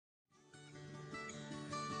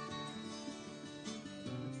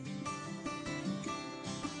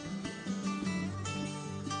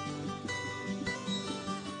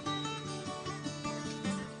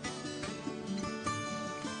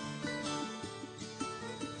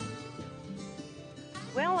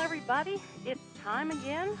everybody. It's time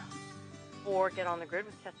again for Get on the Grid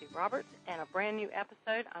with Chessie Roberts and a brand new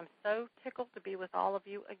episode. I'm so tickled to be with all of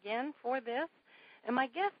you again for this. And my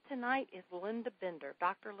guest tonight is Linda Bender,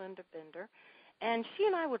 Dr. Linda Bender. And she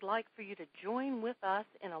and I would like for you to join with us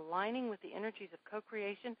in aligning with the energies of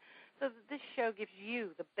co-creation so that this show gives you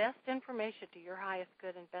the best information to your highest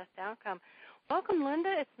good and best outcome. Welcome,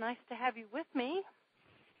 Linda. It's nice to have you with me.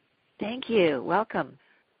 Thank you. Welcome.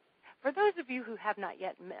 For those of you who have not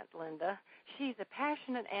yet met Linda, she's a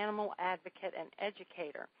passionate animal advocate and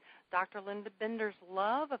educator. Dr. Linda Bender's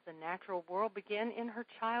love of the natural world began in her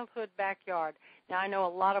childhood backyard. Now, I know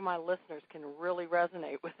a lot of my listeners can really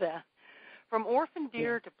resonate with that. From orphaned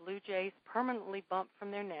deer to blue jays permanently bumped from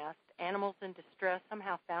their nest, animals in distress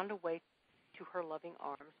somehow found a way to her loving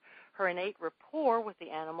arms. Her innate rapport with the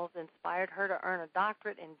animals inspired her to earn a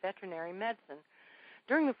doctorate in veterinary medicine.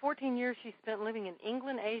 During the 14 years she spent living in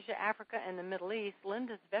England, Asia, Africa, and the Middle East,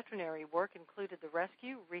 Linda's veterinary work included the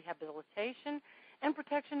rescue, rehabilitation, and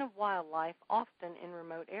protection of wildlife, often in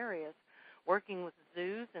remote areas. Working with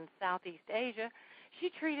zoos in Southeast Asia, she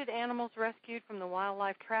treated animals rescued from the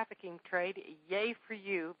wildlife trafficking trade. Yay for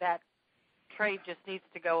you, that trade just needs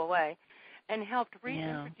to go away, and helped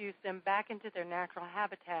reintroduce them back into their natural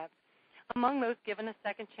habitats. Among those given a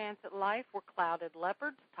second chance at life were clouded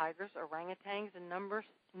leopards, tigers, orangutans, and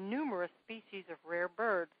numerous species of rare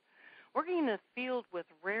birds. Working in the field with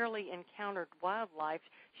rarely encountered wildlife,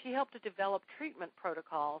 she helped to develop treatment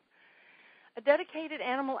protocols. A dedicated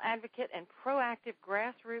animal advocate and proactive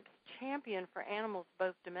grassroots champion for animals,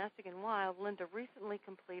 both domestic and wild, Linda recently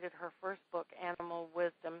completed her first book, Animal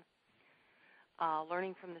Wisdom,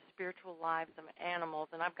 Learning from the Spiritual Lives of Animals.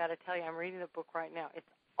 And I've got to tell you, I'm reading the book right now. It's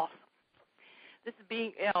awesome. This is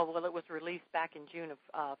it was released back in June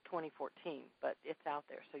of 2014, but it's out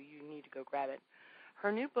there, so you need to go grab it.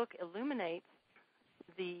 Her new book illuminates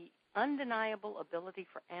the undeniable ability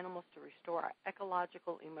for animals to restore our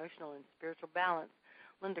ecological, emotional, and spiritual balance.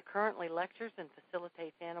 Linda currently lectures and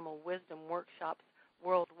facilitates animal wisdom workshops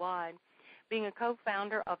worldwide. Being a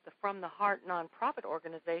co-founder of the From the Heart nonprofit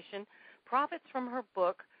organization, profits from her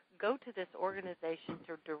book go to this organization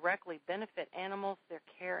to directly benefit animals, their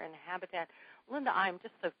care, and habitat. Linda, I'm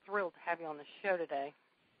just so thrilled to have you on the show today.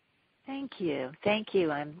 Thank you. Thank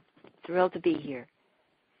you. I'm thrilled to be here.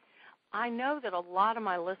 I know that a lot of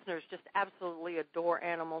my listeners just absolutely adore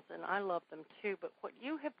animals, and I love them too, but what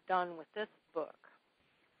you have done with this book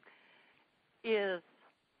is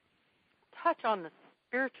touch on the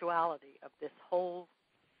spirituality of this whole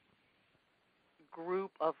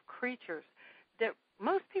group of creatures that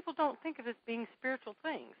most people don't think of as being spiritual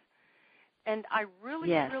things. And I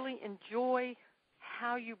really enjoy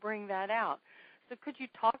how you bring that out. So could you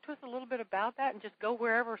talk to us a little bit about that and just go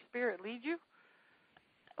wherever spirit leads you?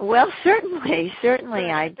 Well, certainly.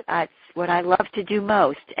 That's what I love to do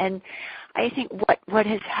most. And I think what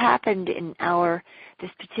has happened in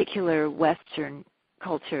this particular Western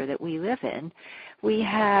culture that we live in, we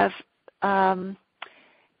have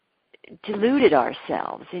deluded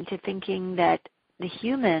ourselves into thinking that the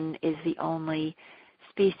human is the only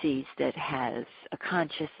species that has a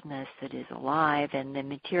consciousness that is alive, and the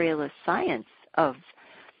materialist science of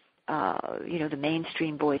the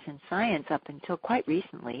mainstream voice in science up until quite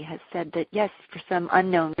recently has said that, yes, for some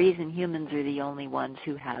unknown reason, humans are the only ones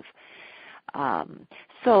who have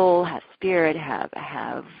soul, have spirit,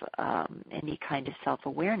 have any kind of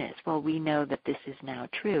self-awareness. Well, we know that this is now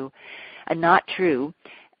true, not true.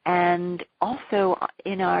 And also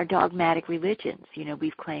in our dogmatic religions,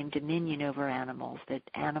 we've claimed dominion over animals, that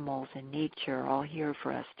animals and nature are all here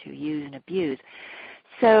for us to use and abuse.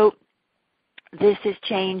 So this is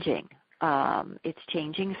changing. It's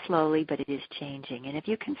changing slowly, but it is changing. And if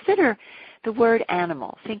you consider the word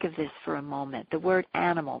animal, think of this for a moment. The word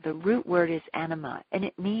animal, the root word is anima, and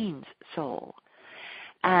it means soul.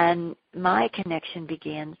 And my connection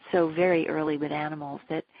began so very early with animals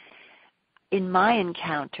that in my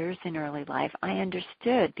encounters in early life, I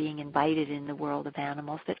understood, being invited in the world of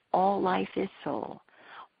animals, that all life is soul.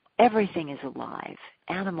 Everything is alive.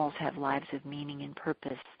 Animals have lives of meaning and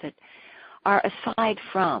purpose that are aside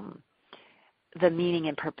from the meaning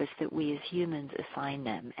and purpose that we as humans assign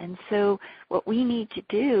them. And so what we need to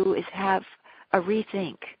do is have a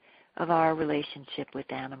rethink of our relationship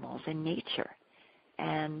with animals and nature.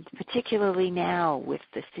 And particularly now with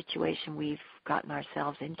the situation we've gotten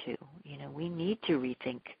ourselves into, we need to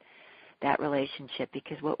rethink that relationship,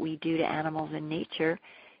 because what we do to animals and nature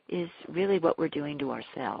is really what we're doing to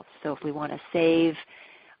ourselves. So if we want to save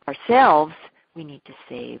ourselves, we need to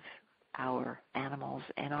save our animals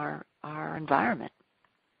and our environment.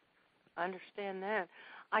 I understand that.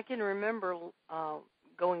 I can remember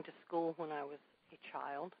going to school when I was a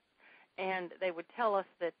child, and they would tell us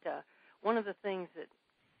that one of the things that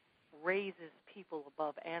raises people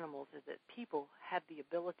above animals is that people have the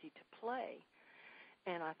ability to play.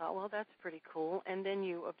 And I thought, well, that's pretty cool. And then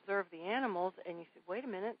you observe the animals, and you say, wait a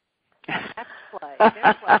minute, that's play.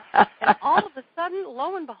 That's play. And all of a sudden,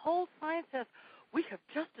 lo and behold, science says, we have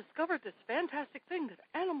just discovered this fantastic thing that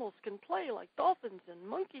animals can play like dolphins and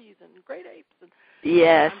monkeys and great apes. And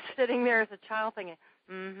yes. I'm sitting there as a child thinking,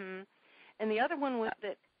 mm-hmm. And the other one was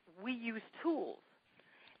that we use tools.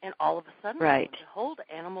 And all of a sudden, right. lo and behold,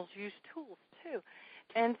 animals use tools too.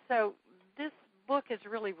 And so this book has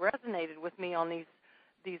really resonated with me on these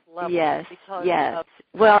levels. Yes, because yes.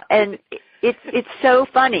 Well, and it's so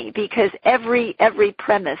funny because every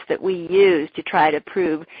premise that we use to try to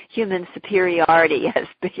prove human superiority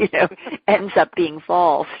ends up being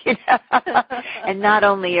false. And not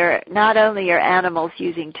only are animals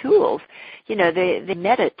using tools,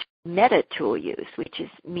 the meta tool use, which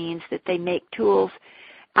means that they make tools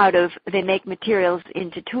they make materials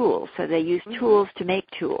into tools. So they use tools to make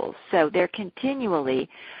tools. So they're continually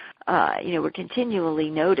we're continually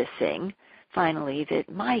noticing, finally, that,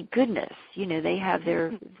 my goodness, they have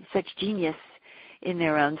such genius in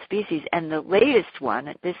their own species. And the latest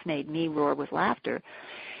one, this made me roar with laughter,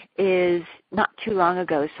 is not too long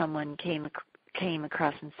ago someone came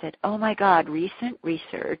across and said, oh, my God, recent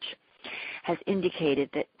research has indicated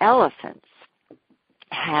that elephants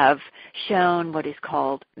have shown what is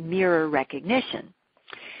called mirror recognition.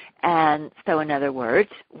 And so, in other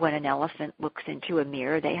words, when an elephant looks into a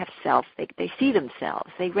mirror, they have they see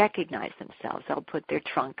themselves, they recognize themselves. They'll put their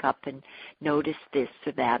trunk up and notice this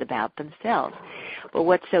or that about themselves. But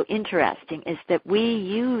what's so interesting is that we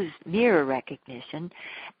use mirror recognition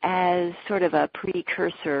as sort of a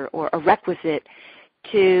precursor or a requisite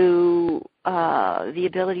to the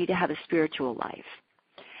ability to have a spiritual life.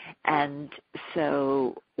 And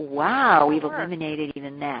so, wow, we've eliminated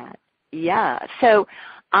even that. Yeah. So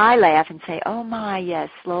I laugh and say, oh, my, yes,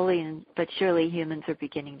 slowly but surely humans are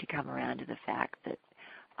beginning to come around to the fact that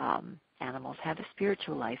animals have a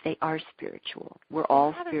spiritual life. They are spiritual. We're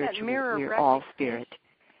all spiritual. We're all spirit.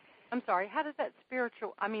 I'm sorry. How does that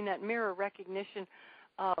that mirror recognition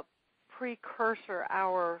precursor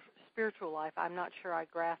our spiritual life? I'm not sure I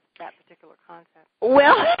grasp that particular concept.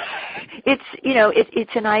 Well,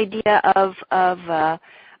 it's an idea of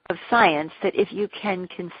science that if you can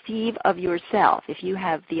conceive of yourself, if you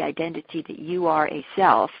have the identity that you are a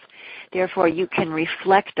self, therefore you can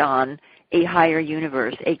reflect on a higher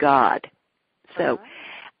universe, a God. So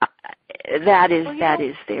that is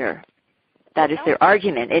their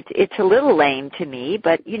argument. It's a little lame to me,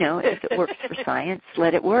 but if it works for science,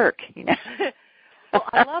 let it work. Well,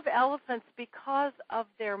 I love elephants because of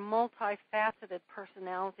their multifaceted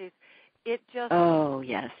personalities. It just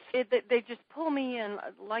they just pull me in,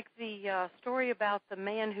 like the story about the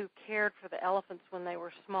man who cared for the elephants when they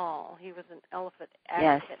were small. He was an elephant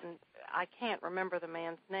advocate, and I can't remember the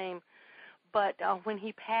man's name, but when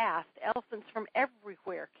he passed, elephants from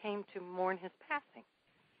everywhere came to mourn his passing.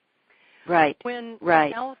 Right. When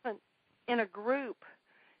an elephant in a group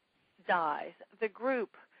dies, the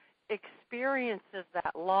group experiences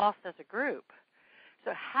that loss as a group.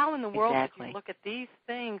 So how in the world could you look at these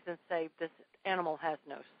things and say, this animal has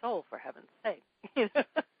no soul, for heaven's sake?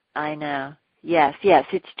 I know. Yes,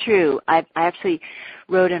 it's true. I actually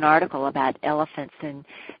wrote an article about elephants, and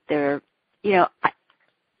they're,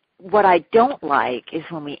 what I don't like is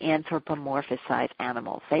when we anthropomorphize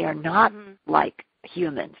animals. They are not like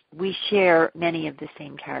humans. We share many of the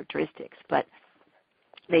same characteristics, but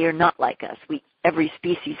they are not like us. Every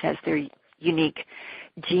species has their unique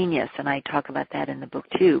genius, and I talk about that in the book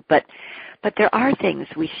too. But there are things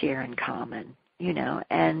we share in common,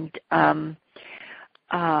 and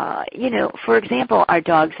for example, our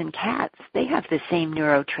dogs and cats, they have the same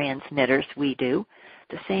neurotransmitters we do,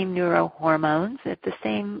 the same neurohormones at the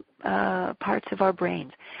same parts of our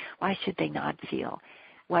brains. Why should they not feel?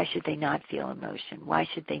 Why should they not feel emotion? Why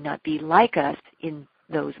should they not be like us in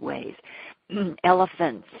those ways?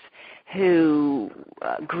 Elephants who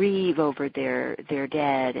grieve over their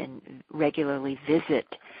dead and regularly visit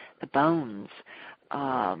the bones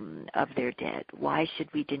of their dead. Why should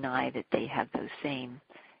we deny that they have those same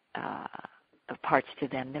parts to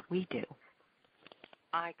them that we do?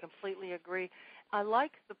 I completely agree. I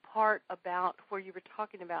like the part about where you were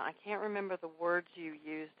talking about, I can't remember the words you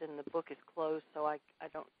used, and the book is closed, so I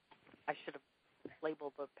should have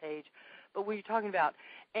labeled the page. But when you're talking about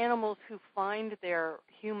animals who find their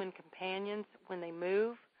human companions when they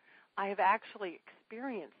move, I have actually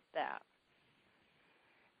experienced that.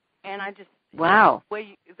 And I just, wow.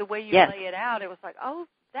 the way you Yes. lay it out, it was like, oh,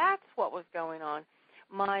 that's what was going on.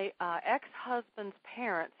 My ex-husband's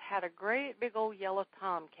parents had a great big old yellow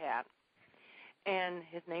tomcat, and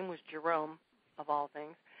his name was Jerome, of all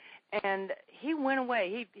things. And he went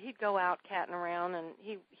away. He'd go out catting around, and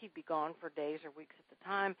he'd be gone for days or weeks at the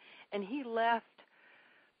time. And he left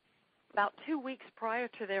about 2 weeks prior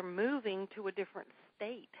to their moving to a different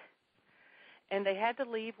state. And they had to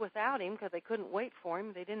leave without him because they couldn't wait for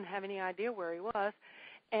him. They didn't have any idea where he was.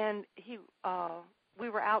 And we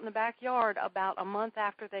were out in the backyard about a month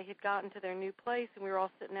after they had gotten to their new place, and we were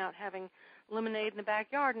all sitting out having lemonade in the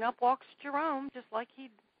backyard, and up walks Jerome, just like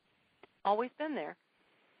he'd always been there,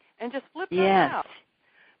 and just flipped right out.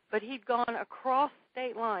 But he'd gone across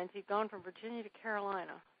state lines. He'd gone from Virginia to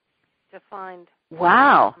Carolina to find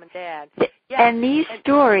Mom and Dad. Yeah. And these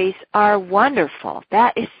stories are wonderful.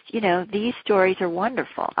 That is, these stories are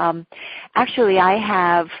wonderful. Actually, I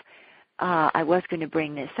have, I was going to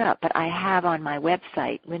bring this up, but I have on my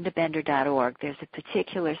website, lindabender.org, there's a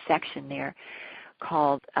particular section there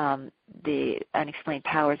called The Unexplained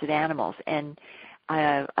Powers of Animals. And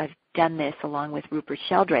I've done this along with Rupert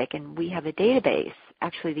Sheldrake, and we have a database,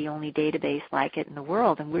 actually the only database like it in the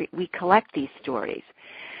world, and we collect these stories.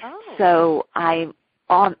 Oh. So I'm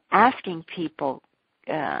asking people,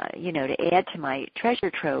 to add to my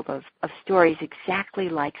treasure trove of stories exactly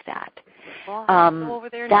like that. Well, go over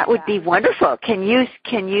there and that would be wonderful. Can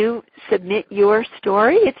you submit your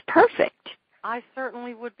story? It's perfect. I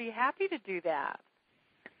certainly would be happy to do that.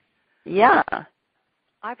 Yeah.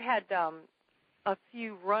 I've had a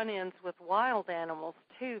few run-ins with wild animals,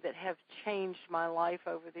 too, that have changed my life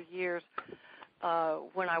over the years.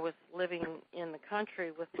 When I was living in the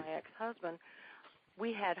country with my ex-husband,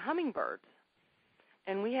 we had hummingbirds,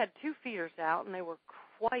 and we had 2 feeders out, and they were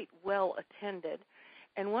quite well attended.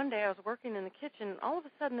 And one day I was working in the kitchen, and all of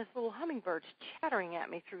a sudden this little hummingbird's chattering at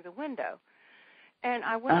me through the window. And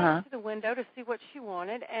I went up to the window to see what she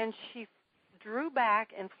wanted, and she drew back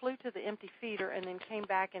and flew to the empty feeder and then came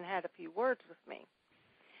back and had a few words with me.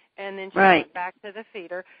 And then she went back to the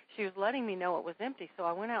feeder. She was letting me know it was empty, so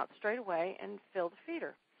I went out straight away and filled the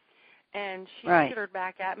feeder. And she skittered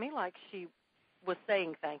back at me like she was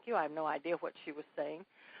saying thank you. I have no idea what she was saying,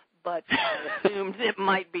 but I assumed it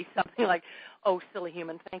might be something like, oh, silly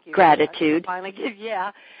human, thank you. Gratitude. Finally,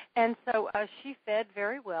 yeah. And so she fed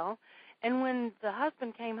very well. And when the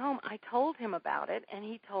husband came home, I told him about it, and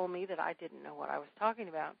he told me that I didn't know what I was talking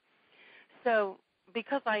about. So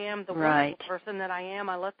because I am the wonderful person that I am,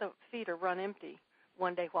 I let the feeder run empty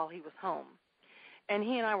one day while he was home. And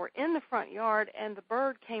he and I were in the front yard, and the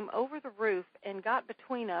bird came over the roof and got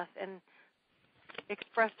between us and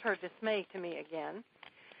expressed her dismay to me again.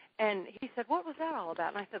 And he said, what was that all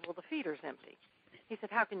about? And I said, well, the feeder's empty. He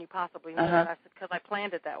said, how can you possibly know that? I said, because I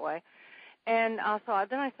planned it that way. And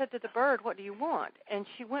then I said to the bird, what do you want? And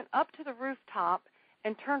she went up to the rooftop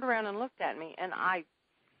and turned around and looked at me, and I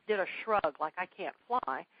did a shrug like I can't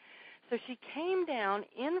fly. So she came down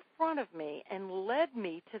in front of me and led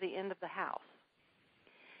me to the end of the house.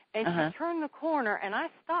 And she turned the corner, and I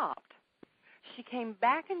stopped. She came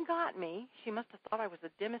back and got me. She must have thought I was the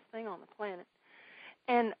dimmest thing on the planet.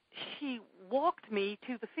 And she walked me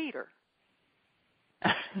to the feeder.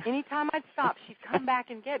 Anytime I'd stop, she'd come back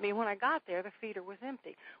and get me. When I got there, the feeder was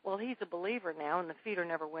empty. Well, he's a believer now, and the feeder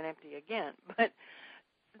never went empty again. But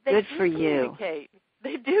they Good do for communicate.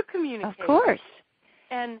 They do communicate. Of course.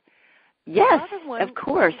 And yes, of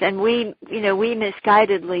course. And we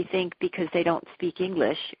misguidedly think because they don't speak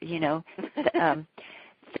English,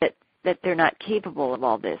 that they're not capable of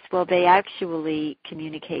all this. Well, they actually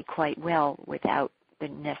communicate quite well without the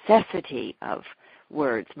necessity of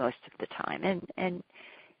words most of the time. And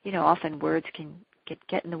often words can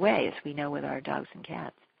get in the way, as we know with our dogs and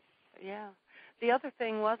cats. Yeah. The other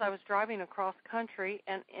thing was I was driving across country,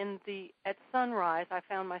 and at sunrise I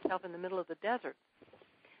found myself in the middle of the desert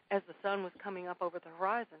as the sun was coming up over the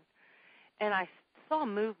horizon. And I saw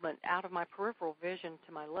movement out of my peripheral vision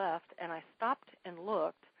to my left, and I stopped and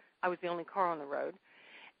looked. I was the only car on the road.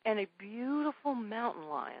 And a beautiful mountain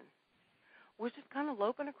lion was just kind of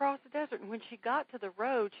loping across the desert. And when she got to the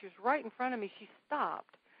road, she was right in front of me. She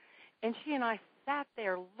stopped, and she and I sat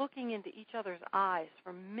there looking into each other's eyes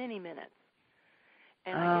for many minutes.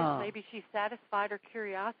 And I guess maybe she satisfied her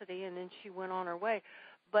curiosity, and then she went on her way.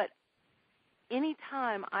 But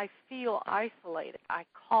anytime I feel isolated, I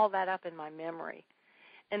call that up in my memory.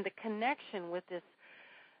 And the connection with this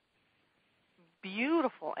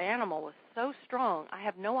beautiful animal was so strong. I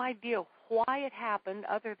have no idea why it happened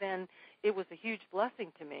other than it was a huge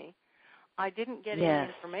blessing to me. I didn't get any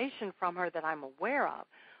information from her that I'm aware of,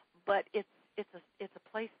 but it's it's a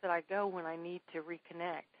place that I go when I need to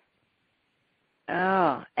reconnect.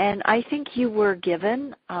 Oh, and I think you were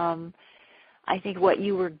given, I think what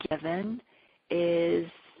you were given is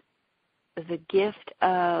the gift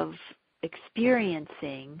of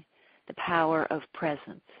experiencing the power of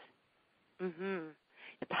presence. Mhm.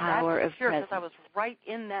 The power of sure, presence. because I was right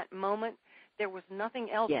in that moment. There was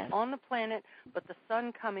nothing else on the planet but the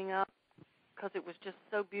sun coming up, because it was just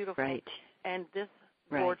so beautiful. Right. And this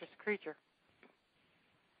gorgeous creature.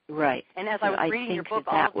 Right. And as I was reading your book,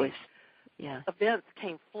 all of these events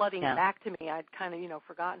came flooding back to me. I'd kind of,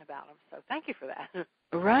 forgotten about them. So thank you for that.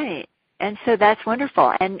 Right. And so that's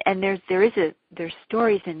wonderful. And there's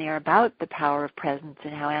stories in there about the power of presence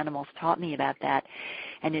and how animals taught me about that.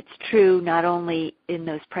 And it's true not only in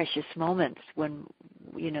those precious moments when,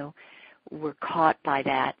 we're caught by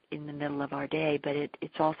that in the middle of our day, but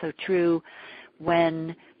it's also true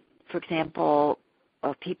when, for example,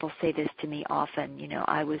 people say this to me often,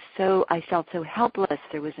 I felt so helpless.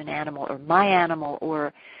 There was an animal or my animal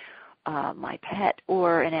or my pet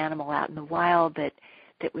or an animal out in the wild that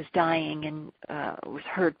was dying and was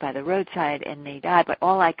hurt by the roadside and they died, but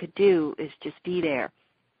all I could do is just be there.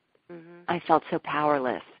 Mm-hmm. I felt so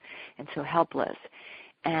powerless and so helpless.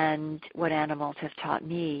 And what animals have taught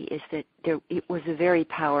me is that it was a very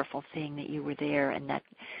powerful thing that you were there, and that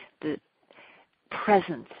the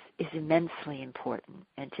presence is immensely important,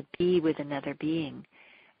 and to be with another being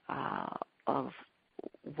of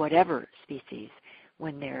whatever species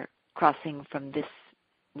when they're crossing from this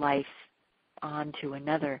life on to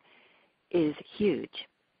another is huge.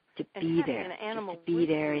 To be there, to be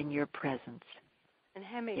there in your presence. And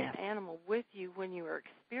having an animal with you when you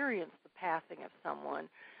experience the passing of someone.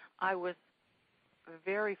 I was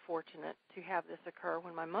very fortunate to have this occur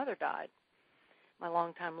when my mother died. My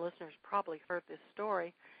longtime listeners probably heard this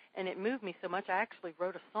story, and it moved me so much I actually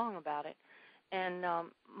wrote a song about it. And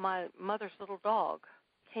my mother's little dog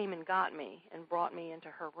came and got me and brought me into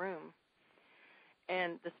her room.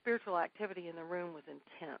 And the spiritual activity in the room was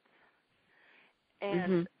intense.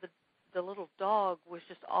 And the little dog was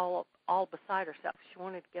just all beside herself. She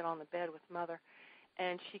wanted to get on the bed with Mother,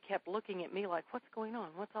 and she kept looking at me like, "What's going on?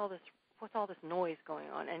 What's all this noise going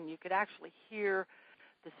on?" And you could actually hear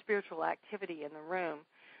the spiritual activity in the room.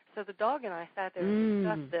 So the dog and I sat there and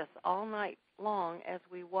discussed this all night long as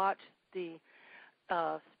we watched the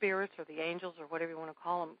spirits or the angels or whatever you want to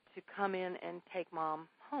call them to come in and take Mom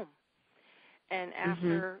home. And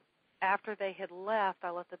after they had left, I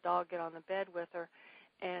let the dog get on the bed with her,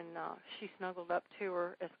 and she snuggled up to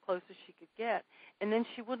her as close as she could get. And then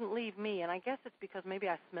she wouldn't leave me, and I guess it's because maybe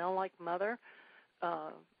I smell like Mother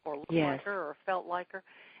or look like her or felt like her.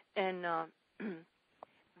 And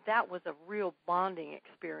that was a real bonding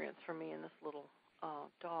experience for me and this little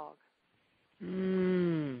dog.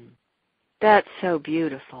 That's so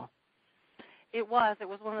beautiful. It was. It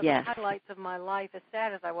was one of the highlights of my life. As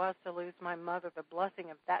sad as I was to lose my mother, the blessing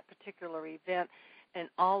of that particular event and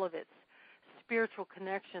all of its spiritual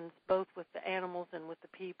connections, both with the animals and with the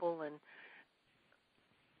people and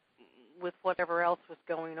with whatever else was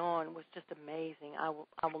going on, was just amazing. I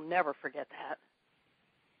will never forget that.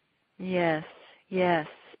 Yes.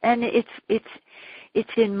 And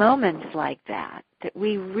it's in moments like that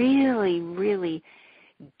we really, really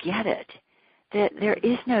get it, that there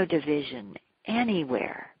is no division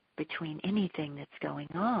anywhere between anything that's going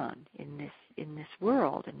on in this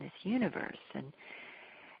world, in this universe. And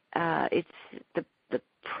it's the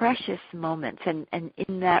precious moments, and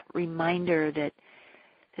in that reminder that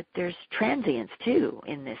there's transience too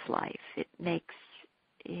in this life. It makes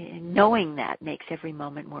knowing that makes every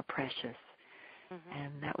moment more precious.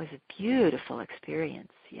 And that was a beautiful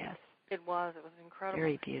experience. Yes, it was. It was incredible.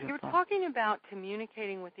 Very beautiful. You were talking about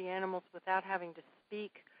communicating with the animals without having to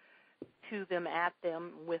speak to them, at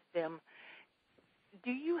them, with them.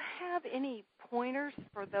 Do you have any pointers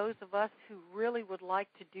for those of us who really would like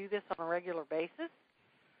to do this on a regular basis?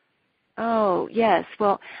 Oh, yes.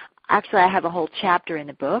 Well, actually, I have a whole chapter in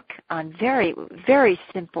the book on very, very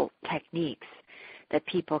simple techniques that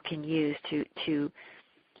people can use to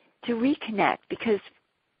reconnect, because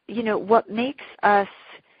what makes us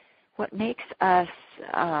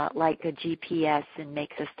like a GPS and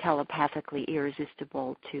makes us telepathically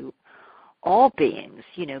irresistible to all beings,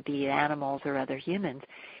 be it animals or other humans,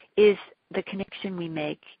 is the connection we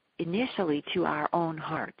make initially to our own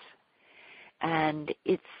hearts. And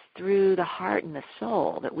it's through the heart and the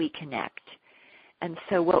soul that we connect. And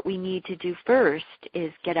so what we need to do first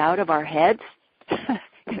is get out of our heads,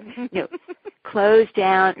 close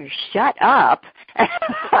down or shut up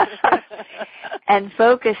and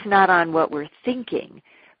focus not on what we're thinking,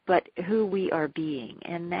 but who we are being.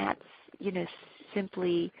 And that's,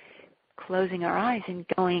 simply closing our eyes and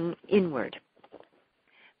going inward.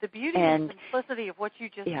 The beauty and simplicity of what you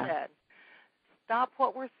just yeah. said. Stop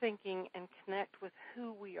what we're thinking and connect with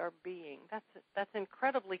who we are being. That's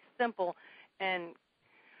incredibly simple and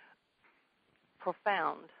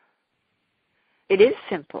profound. It is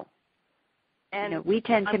simple. And we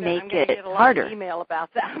tend to make it get a lot harder. Of email about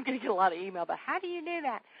that. I'm going to get a lot of email about how do you do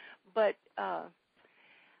that? But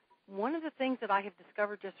one of the things that I have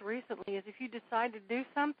discovered just recently is if you decide to do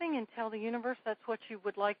something and tell the universe that's what you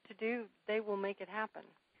would like to do, they will make it happen.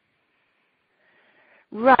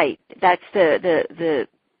 Right. That's the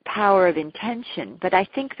power of intention. But I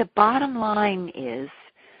think the bottom line is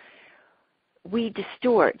we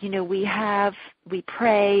distort. We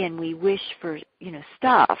pray and we wish for,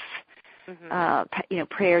 stuff,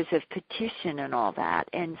 prayers of petition and all that.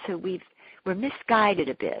 And so we're misguided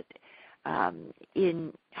a bit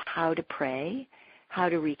in how to pray, how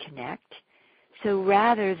to reconnect. So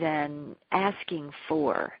rather than asking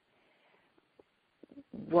for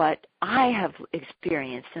what I have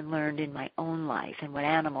experienced and learned in my own life and what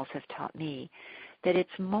animals have taught me, that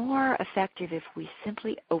it's more effective if we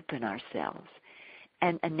simply open ourselves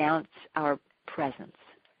and announce our presence.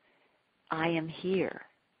 I am here.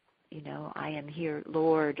 I am here,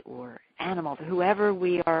 Lord, or animal, whoever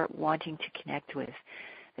we are wanting to connect with,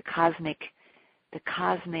 the cosmic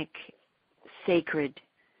sacred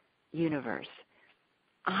universe.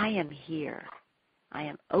 I am here. I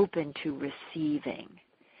am open to receiving.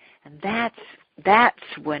 And that's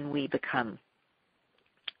when we become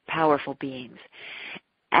powerful beings.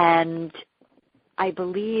 And I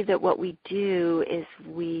believe that what we do is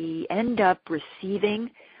we end up receiving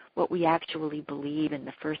what we actually believe in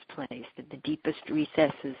the first place, in the deepest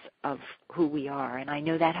recesses of who we are. And I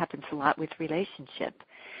know that happens a lot with relationship.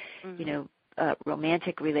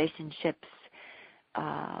 Romantic relationships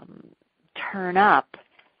turn up.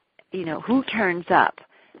 Who turns up?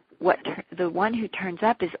 The one who turns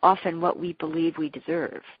up is often what we believe we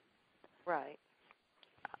deserve. Right.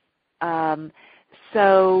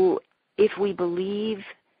 So if we believe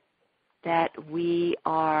that we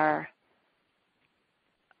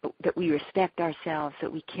respect ourselves,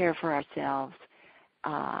 that we care for ourselves,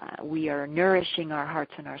 we are nourishing our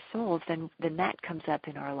hearts and our souls, then that comes up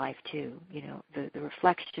in our life too. The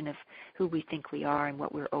reflection of who we think we are and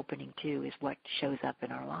what we're opening to is what shows up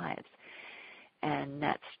in our lives. And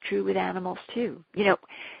that's true with animals too.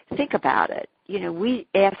 Think about it. We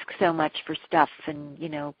ask so much for stuff, and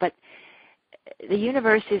but the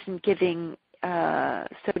universe isn't giving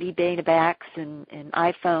Sody Bainabacks and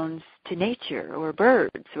iPhones to nature or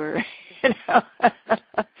birds or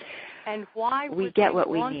And why would we get what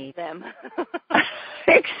want we need them?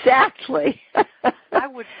 Exactly. I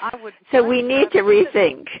would. So we need to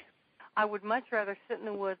rethink. I would much rather sit in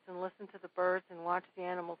the woods and listen to the birds and watch the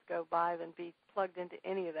animals go by than be plugged into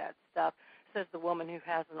any of that stuff, says the woman who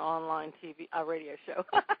has an online radio show.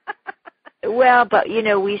 Well, but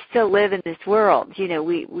we still live in this world. We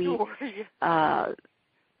what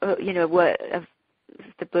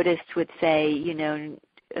the Buddhists would say.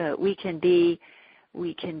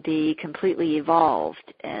 We can be completely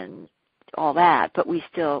evolved and all that, but we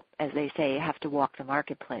still, as they say, have to walk the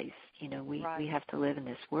marketplace. We have to live in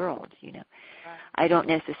this world. Right. I don't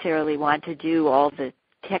necessarily want to do all the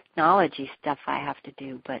technology stuff I have to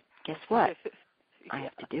do, but guess what? I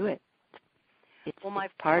have to do it. It's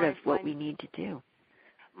part of what we need to do.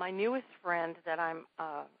 My newest friend that I'm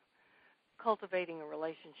cultivating a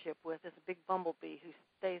relationship with is a big bumblebee who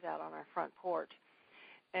stays out on our front porch.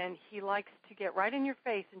 And he likes to get right in your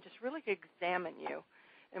face and just really examine you.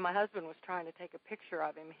 And my husband was trying to take a picture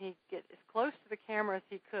of him. He'd get as close to the camera as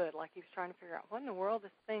he could, like he was trying to figure out what in the world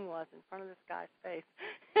this thing was in front of this guy's face.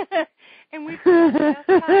 And we spent the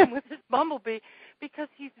best time with this bumblebee because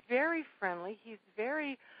he's very friendly. He's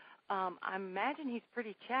very, I imagine he's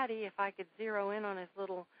pretty chatty if I could zero in on his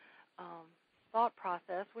little thought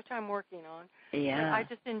process, which I'm working on. Yeah. But I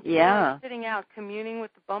just enjoy sitting out communing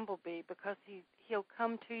with the bumblebee because he'll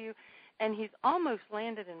come to you, and he's almost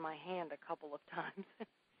landed in my hand a couple of times.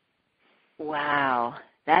 Wow.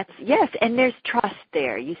 Yes, and there's trust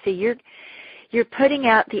there. You see, you're putting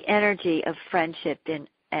out the energy of friendship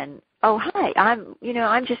and oh, hi, I'm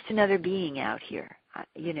just another being out here.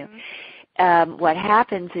 What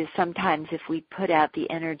happens is sometimes if we put out the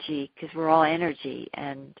energy, because we're all energy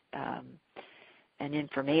and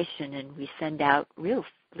information, and we send out real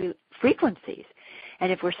frequencies.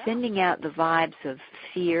 And if we're sending out the vibes of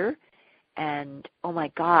fear and, oh my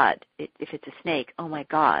God, if it's a snake, oh my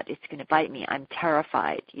God, it's going to bite me, I'm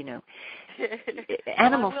terrified,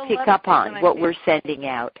 Animals pick up on what we're sending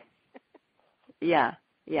out. Yeah.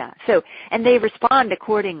 Yeah. So, and they respond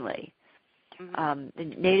accordingly. Mm-hmm.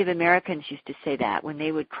 The Native Americans used to say that when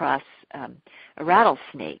they would cross a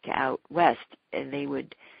rattlesnake out west, and they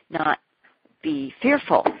would not be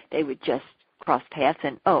fearful. They would just cross paths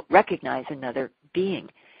and, recognize another being.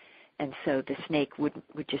 And so the snake would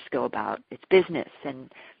just go about its business.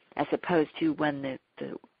 And as opposed to when the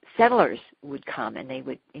settlers would come and they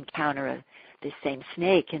would encounter this same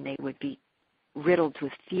snake, and they would be riddled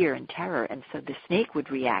with fear and terror. And so the snake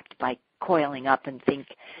would react by coiling up and think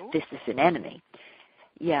this is an enemy.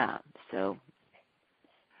 Yeah, so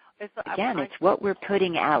again, it's what we're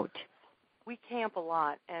putting out. We camp a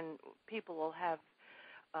lot, and people will have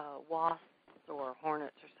wasps or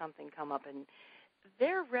hornets or something come up, and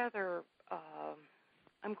they're rather,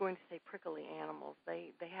 I'm going to say, prickly animals.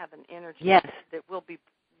 They have an energy that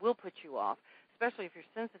will put you off, especially if you're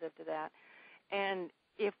sensitive to that. And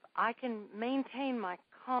if I can maintain my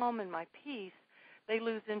calm and my peace, they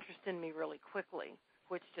lose interest in me really quickly,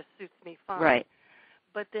 which just suits me fine. Right.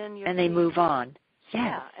 But then they move on.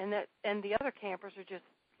 Yeah, and the other campers are just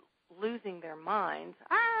losing their minds.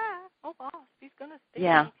 Boss, he's going to sting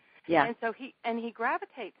me. Yeah. And so he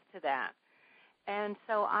gravitates to that. And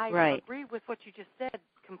so I agree with what you just said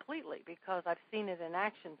completely, because I've seen it in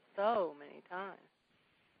action so many times.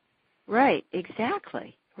 Right,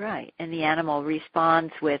 exactly. Right. And the animal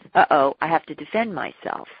responds with, I have to defend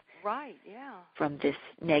myself. Right, yeah. From this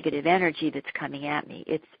negative energy that's coming at me.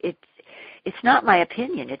 It's not my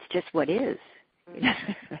opinion, it's just what is.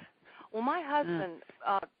 Mm-hmm. Well, my husband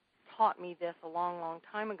taught me this a long, long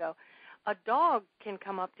time ago. A dog can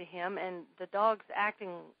come up to him, and the dog's acting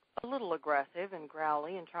a little aggressive and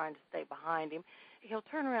growly and trying to stay behind him. He'll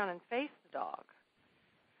turn around and face the dog,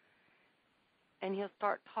 and he'll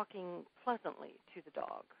start talking pleasantly to the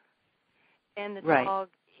dog. And the dog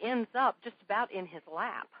ends up just about in his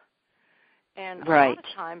lap. And a lot of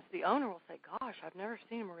times the owner will say, gosh, I've never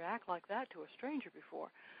seen him react like that to a stranger before.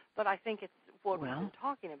 But I think it's what we've been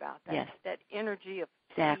talking about, that energy of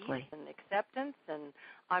peace and acceptance, and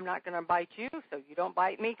I'm not going to bite you, so you don't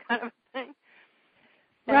bite me kind of thing.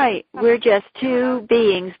 Right. We're just two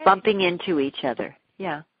beings bumping into each other.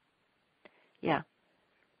 Yeah.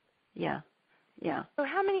 So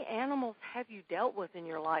how many animals have you dealt with in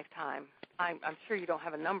your lifetime? I'm sure you don't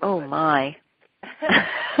have a number. Oh, my.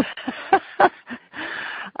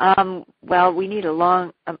 Well, we need a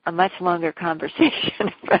much longer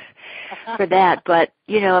conversation for that. But,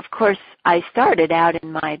 of course, I started out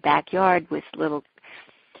in my backyard with little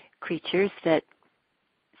creatures that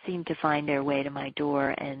seemed to find their way to my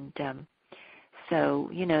door. And so,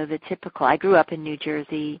 the typical, I grew up in New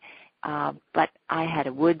Jersey, but I had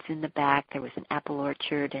a woods in the back. There was an apple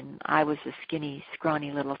orchard, and I was a skinny,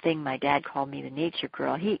 scrawny little thing. My dad called me the nature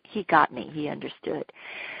girl. He got me. He understood.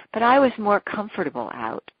 But I was more comfortable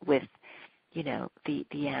out with,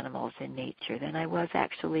 the animals in nature than I was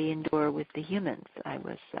actually indoor with the humans. I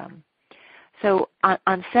was so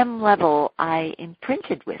on some level I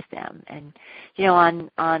imprinted with them. And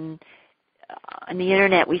on the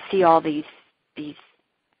internet we see all these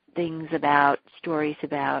things about stories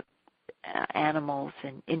about animals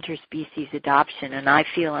and interspecies adoption, and I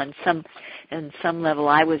feel on some level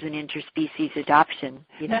I was an interspecies adoption.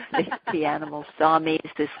 The animals saw me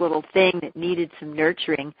as this little thing that needed some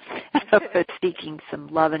nurturing, seeking some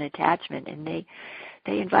love and attachment, and they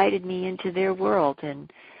invited me into their world,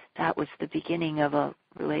 and that was the beginning of a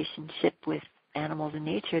relationship with animals and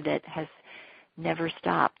nature that has never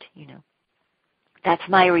stopped. That's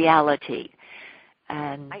my reality,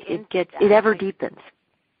 and it ever deepens.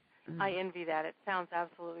 I envy that. It sounds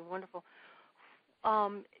absolutely wonderful.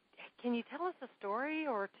 Can you tell us a story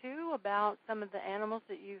or two about some of the animals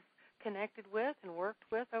that you've connected with and worked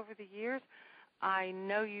with over the years? I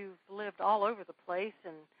know you've lived all over the place,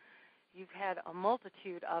 and you've had a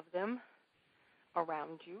multitude of them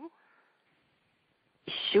around you.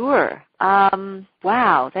 Sure.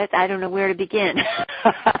 Wow. I don't know where to begin.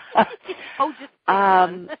 Just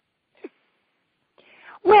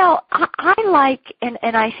Well, I like, and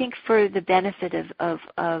I think for the benefit of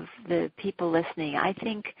the people listening, I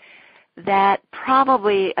think that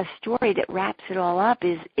probably a story that wraps it all up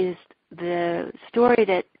is the story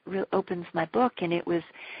that opens my book, and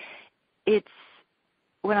it's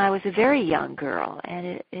when I was a very young girl,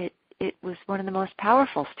 and it was one of the most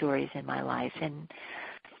powerful stories in my life, and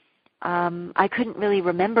I couldn't really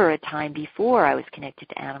remember a time before I was connected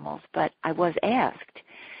to animals, but I was asked.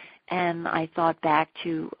 And I thought back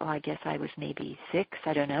to, I guess I was maybe 6,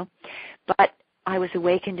 I don't know. But I was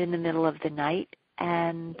awakened in the middle of the night,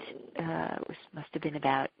 and must have been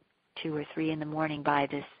about 2 or 3 in the morning by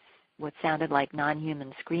this, what sounded like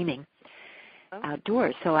non-human screaming.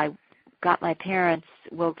 outdoors. So I got my parents,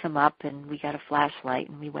 woke them up, and we got a flashlight,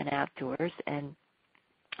 and we went outdoors. And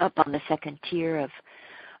up on the second tier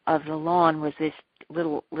of the lawn was this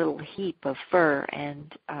little heap of fur,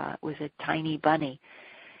 and it was a tiny bunny.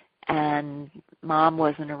 And Mom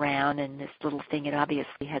wasn't around, and this little thing had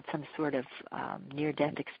obviously had some sort of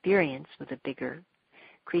near-death experience with a bigger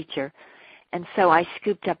creature. And so I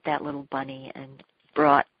scooped up that little bunny and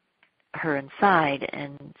brought her inside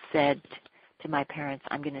and said to my parents,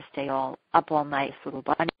 I'm going to stay up all night,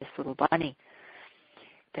 this little bunny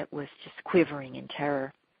that was just quivering in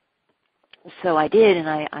terror. So I did, and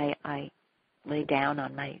I lay down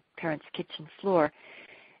on my parents' kitchen floor.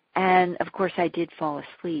 And, of course, I did fall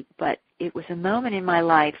asleep, but it was a moment in my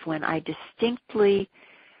life when I distinctly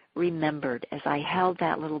remembered as I held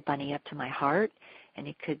that little bunny up to my heart, and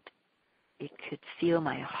it could feel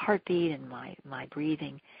my heartbeat and my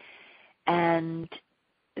breathing. And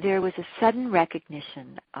there was a sudden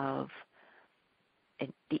recognition of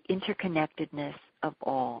the interconnectedness of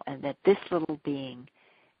all, and that this little being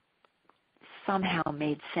somehow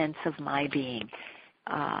made sense of my being,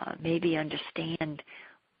 maybe understand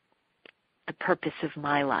the purpose of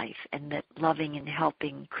my life, and that loving and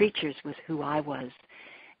helping creatures was who I was,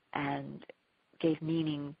 and gave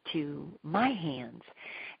meaning to my hands.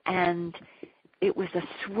 And it was a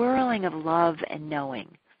swirling of love and knowing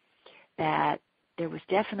that there was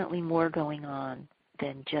definitely more going on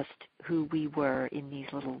than just who we were in these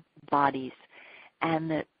little bodies, and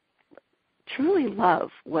that truly love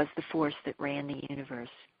was the force that ran the universe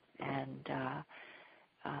and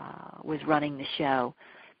was running the show.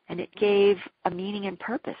 And it gave a meaning and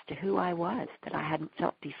purpose to who I was that I hadn't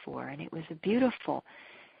felt before. And it was a beautiful,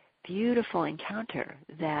 beautiful encounter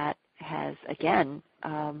that has, again,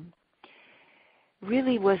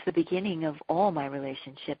 really was the beginning of all my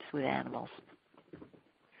relationships with animals.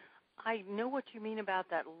 I know what you mean about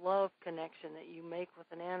that love connection that you make with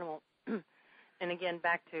an animal. And again,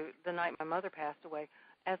 back to the night my mother passed away,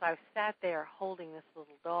 as I sat there holding this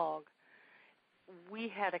little dog, we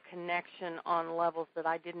had a connection on levels that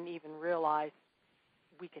I didn't even realize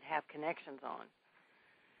we could have connections on.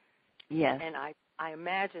 Yes. And I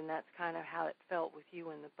imagine that's kind of how it felt with you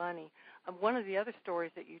and the bunny. One of the other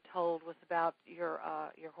stories that you told was about your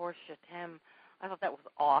horse, Chatem. I thought that was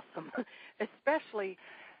awesome, especially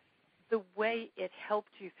the way it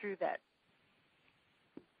helped you through that,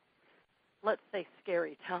 let's say,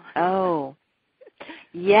 scary time. Oh,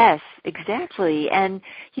 yes, exactly. And,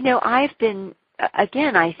 I've been,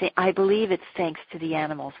 again, I believe it's thanks to the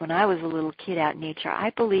animals. When I was a little kid out in nature, I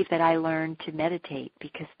believe that I learned to meditate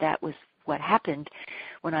because that was what happened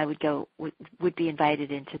when I would be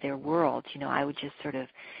invited into their world. I would just sort of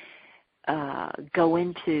go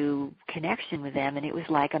into connection with them, and it was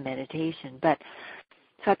like a meditation.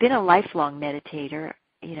 So I've been a lifelong meditator.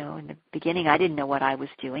 In the beginning, I didn't know what I was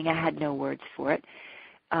doing. I had no words for it.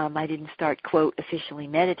 I didn't start, quote, officially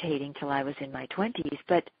meditating till I was in my 20s,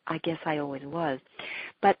 but I guess I always was.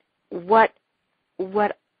 But what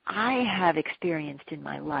I have experienced in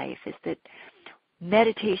my life is that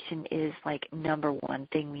meditation is like number one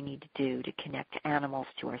thing we need to do to connect animals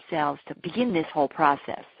to ourselves, to begin this whole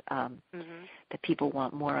process that people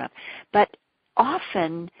want more of. But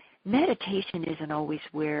often, meditation isn't always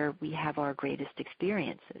where we have our greatest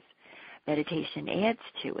experiences. Meditation adds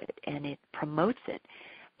to it, and it promotes it.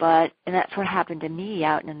 And that's what happened to me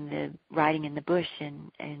out riding in the bush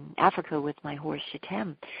in Africa with my horse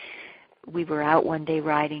Chatem. We were out one day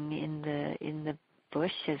riding in the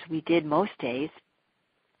bush, as we did most days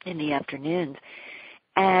in the afternoons.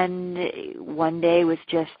 And one day was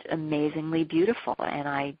just amazingly beautiful, and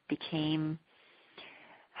I became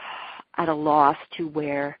at a loss to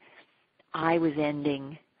where I was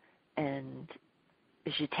ending and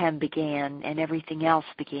Chatem began, and everything else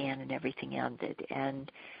began, and everything ended.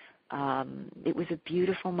 And it was a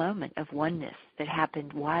beautiful moment of oneness that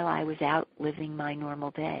happened while I was out living my normal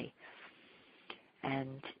day.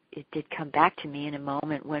 And it did come back to me in a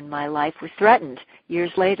moment when my life was threatened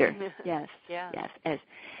years later. Yes, yeah. Yes. As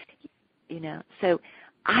so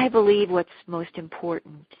I believe what's most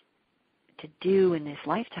important to do in this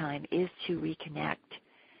lifetime is to reconnect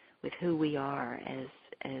with who we are as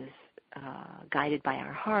guided by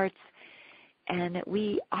our hearts, and that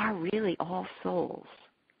we are really all souls,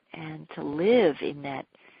 and to live in that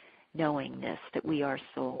knowingness that we are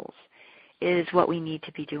souls is what we need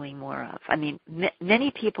to be doing more of. I mean,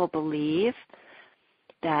 many people believe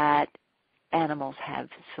that animals have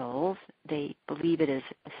souls. They believe it is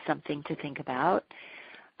something to think about.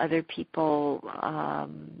 Other people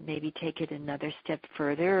maybe take it another step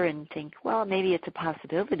further and think, well, maybe it's a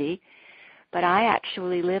possibility. But I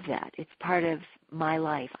actually live that. It's part of my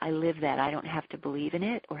life. I live that. I don't have to believe in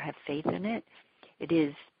it or have faith in it. It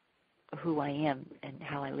is who I am and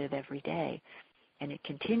how I live every day. And it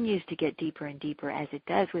continues to get deeper and deeper, as it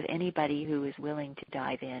does with anybody who is willing to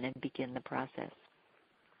dive in and begin the process.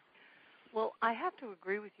 Well, I have to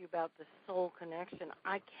agree with you about the soul connection.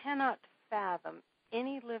 I cannot fathom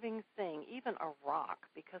any living thing, even a rock,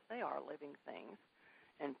 because they are living things.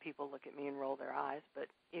 And people look at me and roll their eyes, but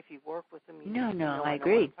if you work with them, you know I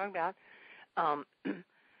agree. what I'm talking about.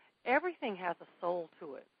 Everything has a soul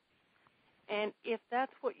to it. And if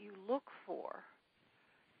that's what you look for,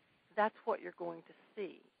 that's what you're going to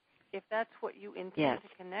see. If that's what you intend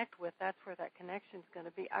to connect with, that's where that connection is going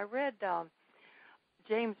to be. I read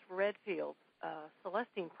James Redfield's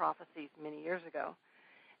Celestine Prophecies many years ago,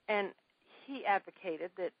 and he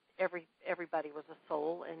advocated that everybody was a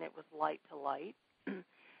soul and it was light to light.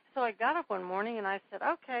 So I got up one morning and I said,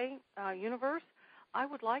 okay, universe, I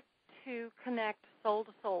would like to connect soul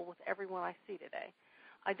to soul with everyone I see today.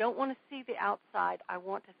 I don't want to see the outside. I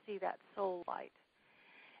want to see that soul light.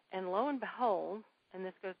 And lo and behold, and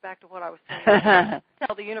this goes back to what I was saying,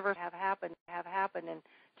 tell the universe have happen, and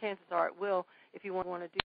chances are it will. If you want to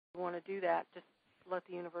do that, just let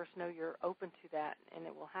the universe know you're open to that, and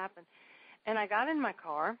it will happen. And I got in my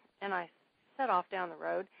car, and I set off down the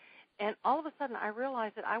road, and all of a sudden I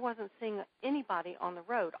realized that I wasn't seeing anybody on the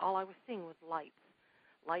road. All I was seeing was lights.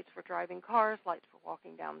 Lights for driving cars, lights for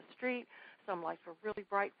walking down the street. Some lights were really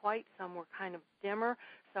bright white, some were kind of dimmer,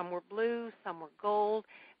 some were blue, some were gold,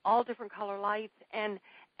 all different color lights. And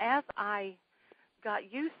as I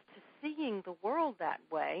got used to seeing the world that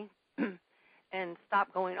way and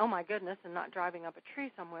stopped going, oh my goodness, and not driving up a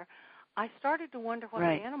tree somewhere, I started to wonder what the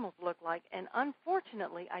animals looked like. And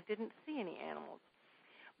unfortunately, I didn't see any animals.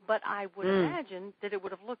 But I would imagine that it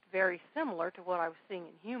would have looked very similar to what I was seeing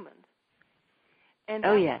in humans. And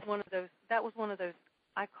that was one of those,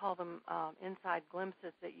 I call them inside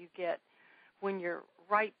glimpses that you get when you're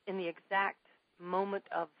right in the exact moment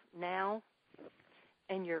of now,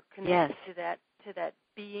 and you're connected to that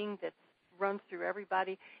being that runs through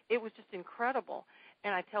everybody. It was just incredible,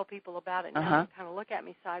 and I tell people about it now. They kind of look at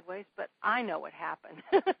me sideways, but I know what happened.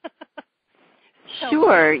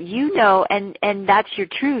 Sure, you know, and that's your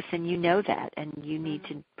truth, and you know that, and you need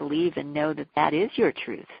to believe and know that that is your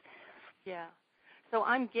truth. Yeah. So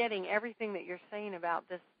I'm getting everything that you're saying about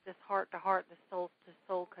this heart-to-heart, this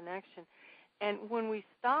soul-to-soul connection. And when we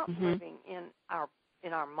stop living in our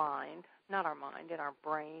mind, not our mind, in our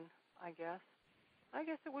brain, I guess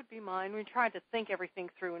it would be mind. We try to think everything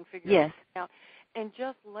through and figure it out, and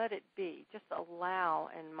just let it be. Just allow,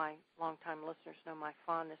 and my longtime listeners know my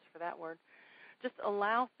fondness for that word, just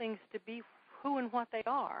allow things to be who and what they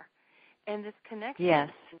are. And this connection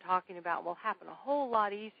I'm talking about will happen a whole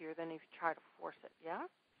lot easier than if you try to force it, yeah?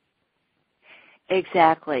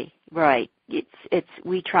 Exactly, right. It's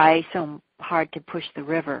we try so hard to push the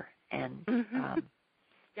river, and we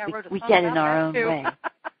get in our own way.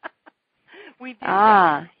 We do.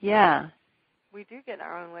 We do get in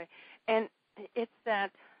our own way. And it's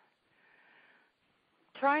that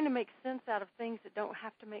trying to make sense out of things that don't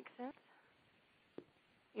have to make sense.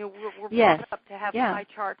 You know, we're brought up to have pie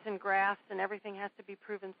charts and graphs, and everything has to be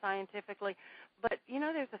proven scientifically. But, you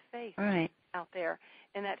know, there's a faith out there,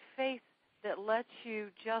 and that faith that lets you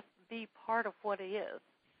just be part of what it is.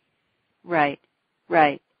 Right.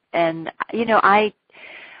 And, you know, I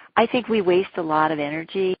think we waste a lot of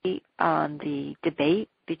energy on the debate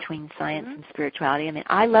between science and spirituality. I mean,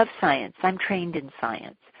 I love science. I'm trained in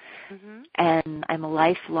science. And I'm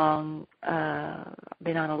been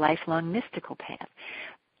on a lifelong mystical path.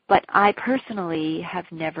 But I personally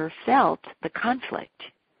have never felt the conflict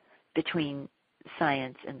between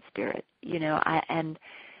science and spirit, you know, and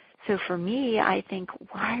so for me, I think,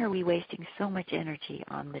 why are we wasting so much energy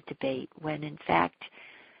on the debate when, in fact,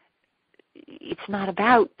 it's not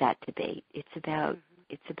about that debate. It's about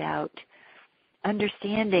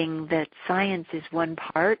understanding that science is one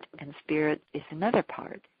part and spirit is another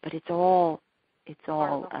part, but it's all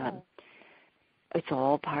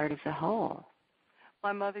part of the whole.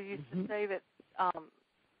 My mother used to say that a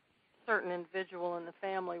certain individual in the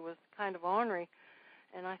family was kind of ornery,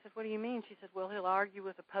 and I said, what do you mean? She said, well, he'll argue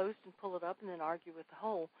with a post and pull it up and then argue with the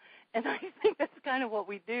hole. And I think that's kind of what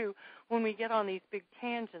we do when we get on these big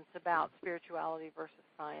tangents about spirituality versus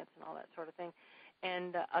science and all that sort of thing.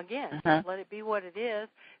 And, again, let it be what it is.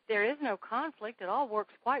 There is no conflict. It all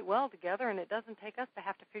works quite well together, and it doesn't take us to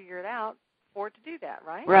have to figure it out for it to do that,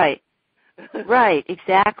 right? Right. Right,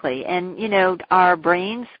 exactly. And, you know, our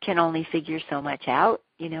brains can only figure so much out,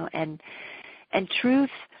 you know, and truth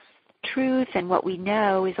and what we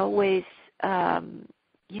know is always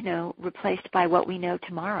replaced by what we know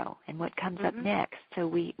tomorrow and what comes up next. So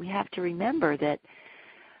we have to remember that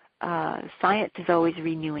science is always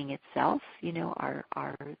renewing itself.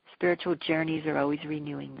 Our spiritual journeys are always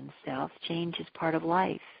renewing themselves. Change is part of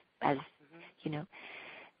life, as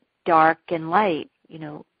dark and light.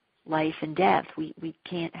 Life and death. We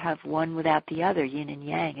can't have one without the other. Yin and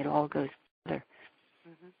yang. It all goes together.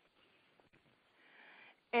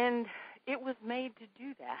 And it was made to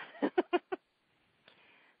do that.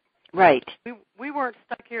 Right. We weren't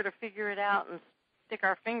stuck here to figure it out and stick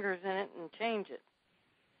our fingers in it and change it.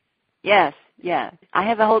 Yes, yeah. I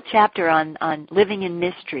have a whole chapter on living in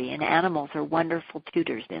mystery, and animals are wonderful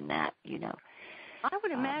tutors in that, I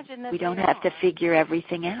would imagine that we don't have to figure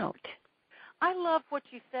everything out. I love what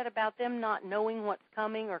you said about them not knowing what's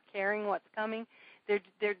coming or caring what's coming.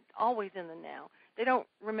 They're always in the now. They don't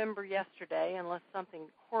remember yesterday unless something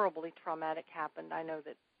horribly traumatic happened. I know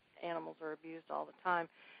that animals are abused all the time,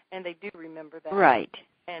 and they do remember that. Right.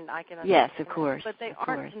 And I can understand Yes, of course. But they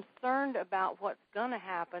aren't concerned about what's going to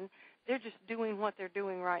happen. They're just doing what they're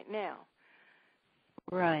doing right now.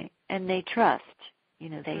 Right. And they trust.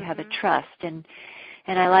 They have a trust. And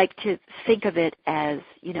I like to think of it as,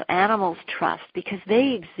 animals trust because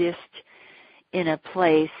they exist in a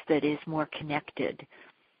place that is more connected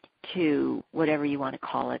to whatever you want to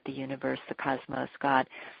call it, the universe, the cosmos, God.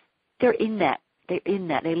 They're in that. They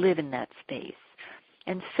live in that space.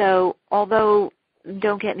 And so, although,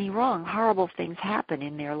 don't get me wrong, horrible things happen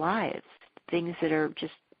in their lives, things that are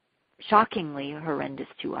just shockingly horrendous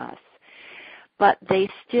to us. But they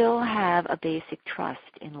still have a basic trust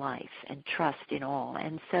in life and trust in all.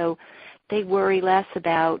 And so they worry less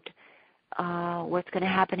about what's going to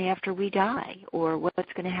happen after we die or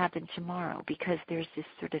what's going to happen tomorrow because there's this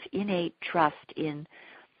sort of innate trust in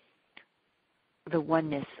the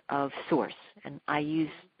oneness of Source. And I use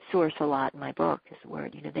Source a lot in my book as a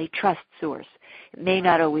word. They trust Source. It may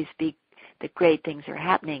not always be that great things are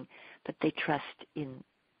happening, but they trust in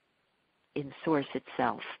Source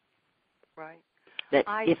itself. Right. That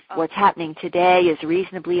if what's happening today is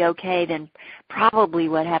reasonably okay, then probably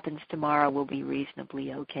what happens tomorrow will be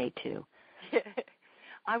reasonably okay too.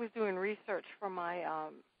 I was doing research for my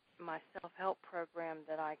my self-help program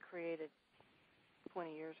that I created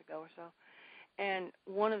 20 years ago or so, and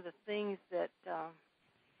one of the things that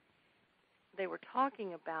they were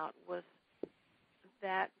talking about was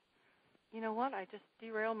that, I just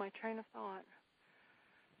derailed my train of thought.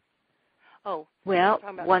 Oh, well,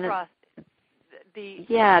 talking about one trust.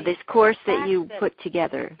 This course that you put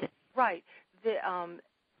together. Right.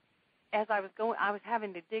 As I was going, I was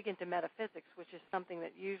having to dig into metaphysics, which is something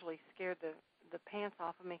that usually scared the pants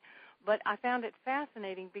off of me. But I found it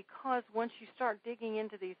fascinating because once you start digging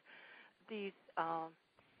into these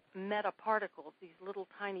metaparticles, these little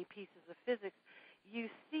tiny pieces of physics, you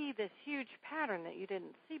see this huge pattern that you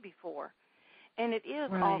didn't see before. And it is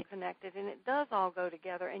all connected, and it does all go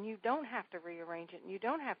together, and you don't have to rearrange it, and you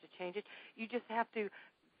don't have to change it. You just have to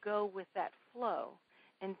go with that flow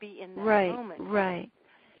and be in that moment. Right.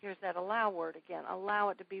 Here's that allow word again. Allow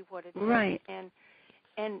it to be what it is,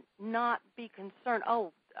 and not be concerned.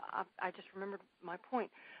 Oh, I just remembered my point.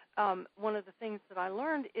 One of the things that I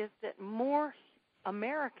learned is that more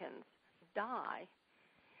Americans die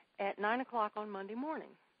at 9 o'clock on Monday morning.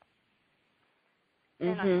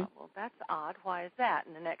 And I thought, well, that's odd. Why is that?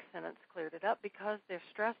 And the next sentence cleared it up because they're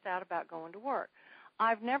stressed out about going to work.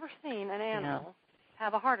 I've never seen an animal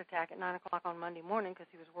have a heart attack at 9 o'clock on Monday morning because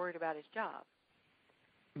he was worried about his job.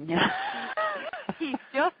 No. He's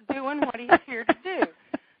just doing what he's here to do.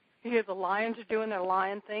 The lions are doing their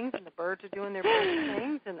lion things, and the birds are doing their bird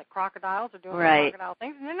things, and the crocodiles are doing their crocodile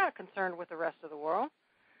things, and they're not concerned with the rest of the world.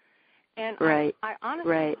 And I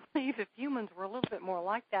honestly believe if humans were a little bit more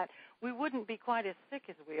like that, we wouldn't be quite as sick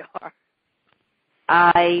as we are.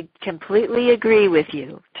 I completely agree with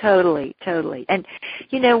you. Totally. And,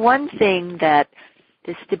 one thing that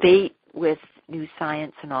this debate with new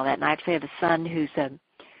science and all that, and I actually have a son who's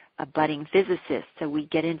a budding physicist, so we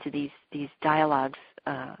get into these dialogues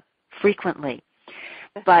frequently.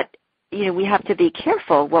 But, we have to be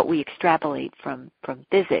careful what we extrapolate from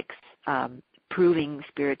physics. Proving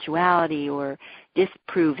spirituality or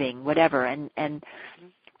disproving whatever, and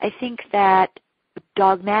I think that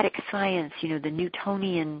dogmatic science, the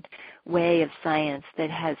Newtonian way of science that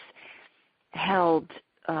has held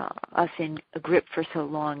us in a grip for so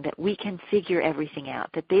long, that we can figure everything out,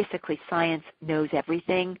 that basically science knows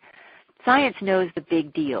everything. Science knows the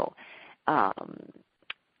big deal,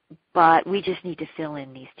 but we just need to fill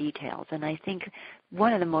in these details. And I think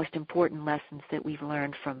one of the most important lessons that we've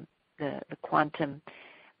learned from the quantum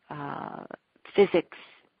physics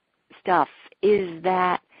stuff is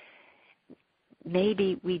that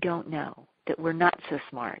maybe we don't know, that we're not so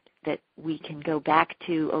smart, that we can go back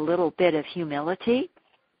to a little bit of humility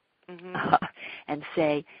and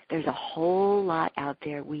say there's a whole lot out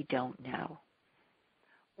there we don't know.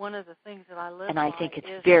 One of the things that I live and I think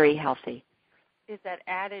it's very healthy. Is that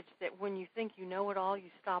adage that when you think you know it all, you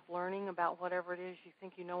stop learning about whatever it is you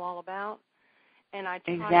think you know all about. And I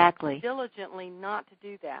try diligently not to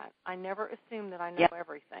do that. I never assume that I know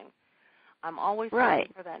everything. I'm always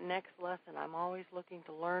looking for that next lesson. I'm always looking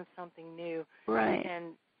to learn something new. Right.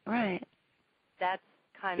 And right. That's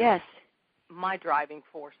kind of my driving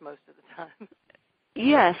force most of the time.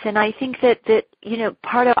 Yes, and I think that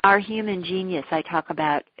part of our human genius, I talk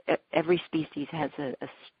about every species has a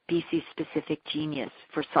species-specific genius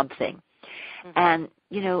for something. And,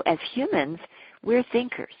 as humans, we're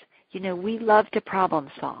thinkers. We love to problem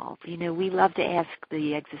solve. We love to ask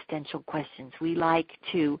the existential questions. We like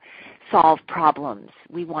to solve problems.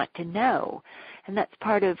 We want to know. And that's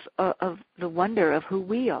part of the wonder of who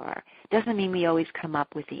we are. Doesn't mean we always come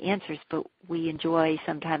up with the answers, but we enjoy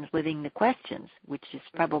sometimes living the questions, which is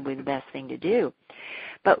probably the best thing to do.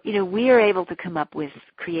 But, we are able to come up with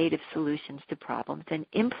creative solutions to problems and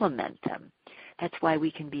implement them. That's why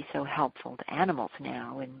we can be so helpful to animals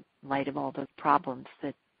now in light of all the problems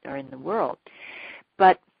that are in the world.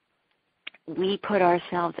 But we put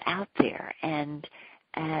ourselves out there and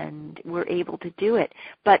we're able to do it.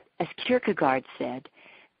 But as Kierkegaard said,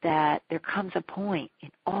 that there comes a point in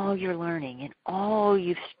all your learning and all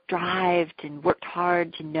you've strived and worked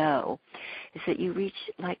hard to know is that you reach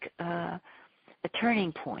like a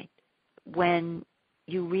turning point when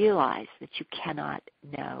you realize that you cannot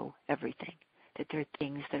know everything, that there are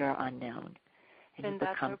things that are unknown, and you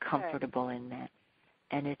become comfortable in that.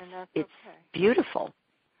 And it's beautiful.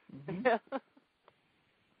 Mm-hmm.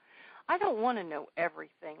 I don't want to know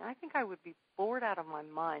everything. I think I would be bored out of my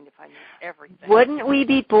mind if I knew everything. Wouldn't we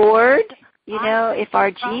be bored? If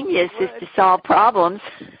our genius is to solve problems.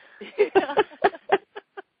 Yeah.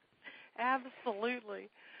 Absolutely.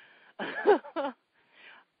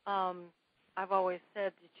 I've always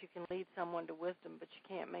said that you can lead someone to wisdom, but you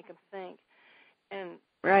can't make them think. And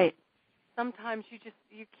sometimes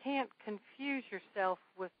you can't confuse yourself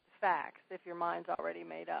with facts if your mind's already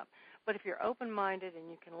made up. But if you're open-minded and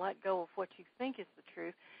you can let go of what you think is the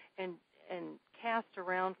truth and cast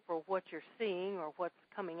around for what you're seeing or what's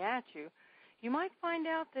coming at you, you might find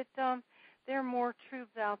out that there are more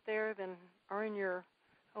truths out there than are in your,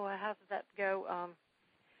 how does that go?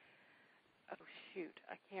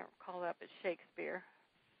 I can't recall that, but Shakespeare.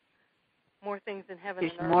 More things in heaven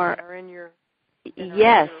and earth than are in your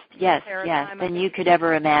Yes, than you could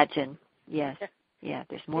ever imagine. Yes,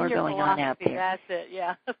 there's more going on out there. That's it,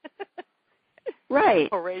 yeah. Right,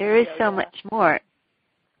 there is so much more.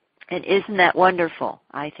 And isn't that wonderful?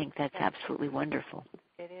 I think that's absolutely wonderful.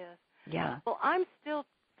 It is. Yeah. Well, I'm still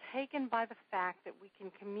taken by the fact that we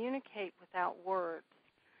can communicate without words.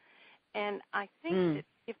 And I think that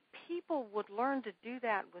if people would learn to do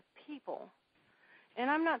that with people, and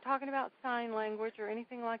I'm not talking about sign language or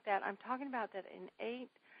anything like that. I'm talking about that innate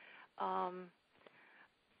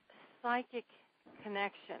psychic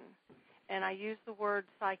connection. And I use the word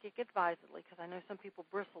psychic advisedly because I know some people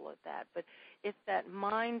bristle at that. But it's that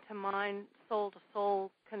mind-to-mind, soul-to-soul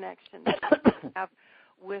connection that we have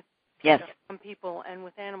with some people and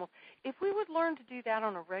with animals. If we would learn to do that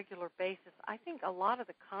on a regular basis, I think a lot of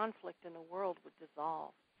the conflict in the world would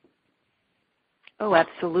dissolve. Oh,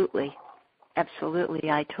 absolutely. Absolutely,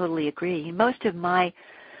 I totally agree. Most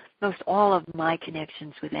all of my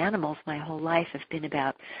connections with animals my whole life have been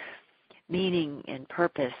about meaning and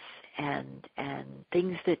purpose and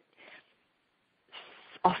things that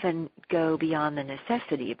often go beyond the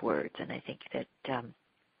necessity of words. And I think that,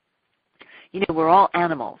 we're all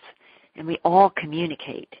animals and we all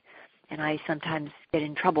communicate. And I sometimes get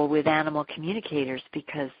in trouble with animal communicators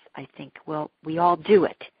because I think, well, we all do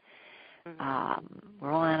it.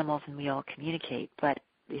 We're all animals and we all communicate. But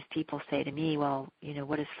if people say to me, well,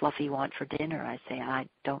 what does Fluffy want for dinner? I say, I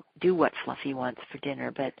don't do what Fluffy wants for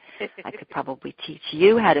dinner, but I could probably teach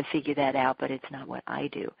you how to figure that out, but it's not what I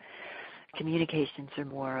do. Communications are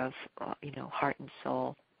more of, heart and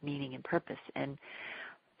soul, meaning and purpose. And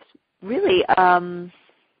really,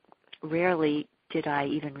 rarely did I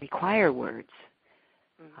even require words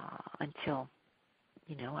until,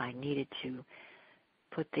 I needed to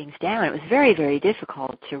put things down. It was very, very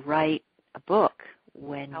difficult to write a book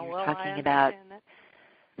when you're talking about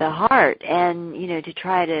the heart and, to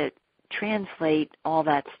try to translate all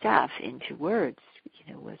that stuff into words,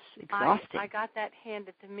 was exhausting. I got that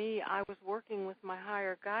handed to me. I was working with my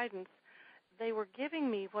higher guidance they were giving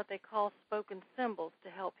me what they call spoken symbols to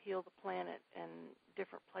help heal the planet and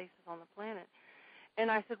different places on the planet. And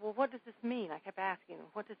I said, well, what does this mean? I kept asking them,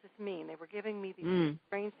 what does this mean? They were giving me these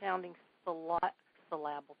strange-sounding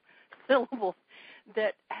syllables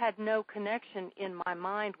that had no connection in my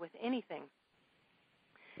mind with anything.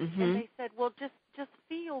 Mm-hmm. And they said, well, just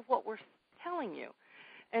feel what we're telling you.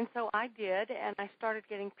 And so I did, and I started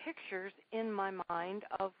getting pictures in my mind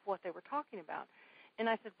of what they were talking about. And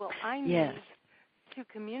I said, well, I need to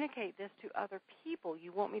communicate this to other people.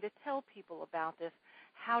 You want me to tell people about this.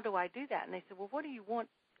 How do I do that? And they said, well, what do you want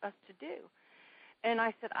us to do? And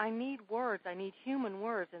I said, I need words. I need human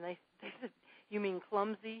words. And they said, you mean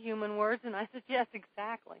clumsy human words? And I said, yes,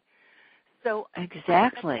 exactly. So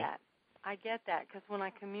exactly. I get that because when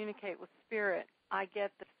I communicate with spirit, I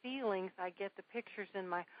get the feelings, I get the pictures in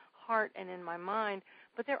my heart and in my mind,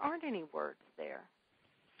 but there aren't any words there.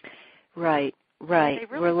 Right. Really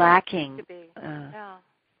we're lacking.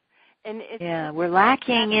 And we're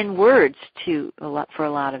lacking in words for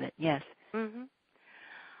a lot of it. Yes. Mm-hmm.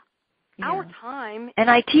 Yeah. Our time.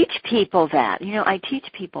 And I teach people that.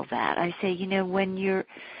 I say, when you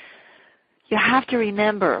have to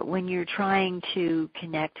remember when you're trying to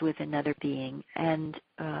connect with another being and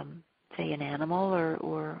say an animal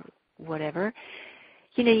or whatever,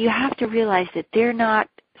 you have to realize that they're not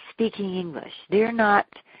speaking English. They're not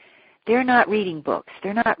reading books.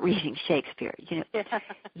 They're not reading Shakespeare.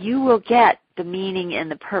 You will get the meaning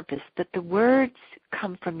and the purpose, but the words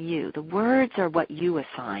come from you. The words are what you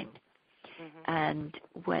assign. Mm-hmm. And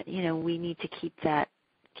what we need to keep that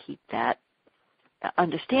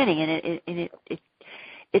understanding, and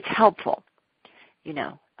it's helpful.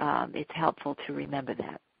 It's helpful to remember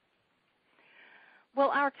that. Well,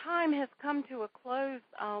 our time has come to a close,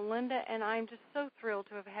 Linda, and I'm just so thrilled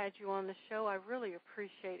to have had you on the show. I really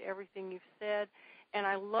appreciate everything you've said, and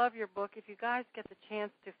I love your book. If you guys get the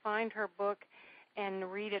chance to find her book and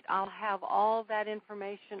read it, I'll have all that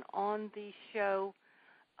information on the show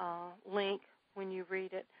link when you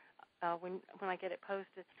read it, when I get it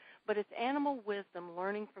posted. But it's Animal Wisdom,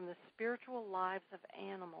 Learning from the Spiritual Lives of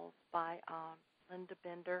Animals by Linda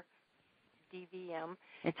Bender, DVM.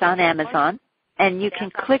 It's on Amazon. And you can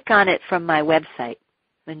click on it from my website,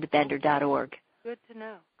 lindabender.org. Good to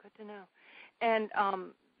know. And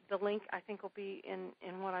the link, I think, will be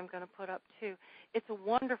in what I'm going to put up, too. It's a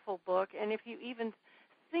wonderful book, and if you even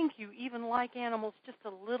think you even like animals just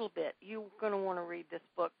a little bit, you're going to want to read this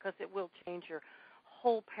book because it will change your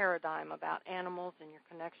whole paradigm about animals and your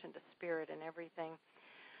connection to spirit and everything.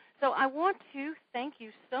 So I want to thank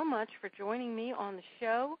you so much for joining me on the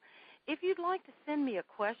show. If you'd like to send me a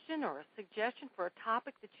question or a suggestion for a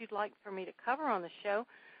topic that you'd like for me to cover on the show,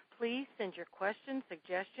 please send your question,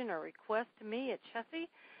 suggestion, or request to me at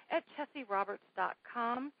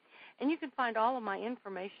Chessie@ChessieRoberts.com. And you can find all of my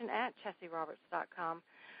information at ChessieRoberts.com.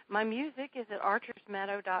 My music is at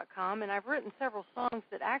ArchersMeadow.com, and I've written several songs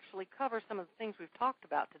that actually cover some of the things we've talked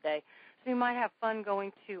about today. So you might have fun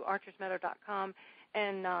going to ArchersMeadow.com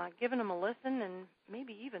and giving them a listen and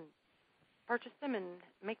maybe even purchase them and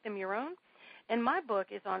make them your own. And my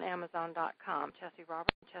book is on Amazon.com, Chessie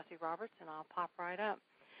Roberts, and I'll pop right up.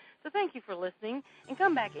 So thank you for listening, and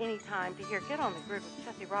come back anytime to hear Get on the Grid with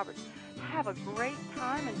Chessie Roberts. Have a great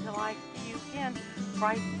time until I see you again.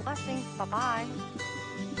 Bright blessings. Bye-bye.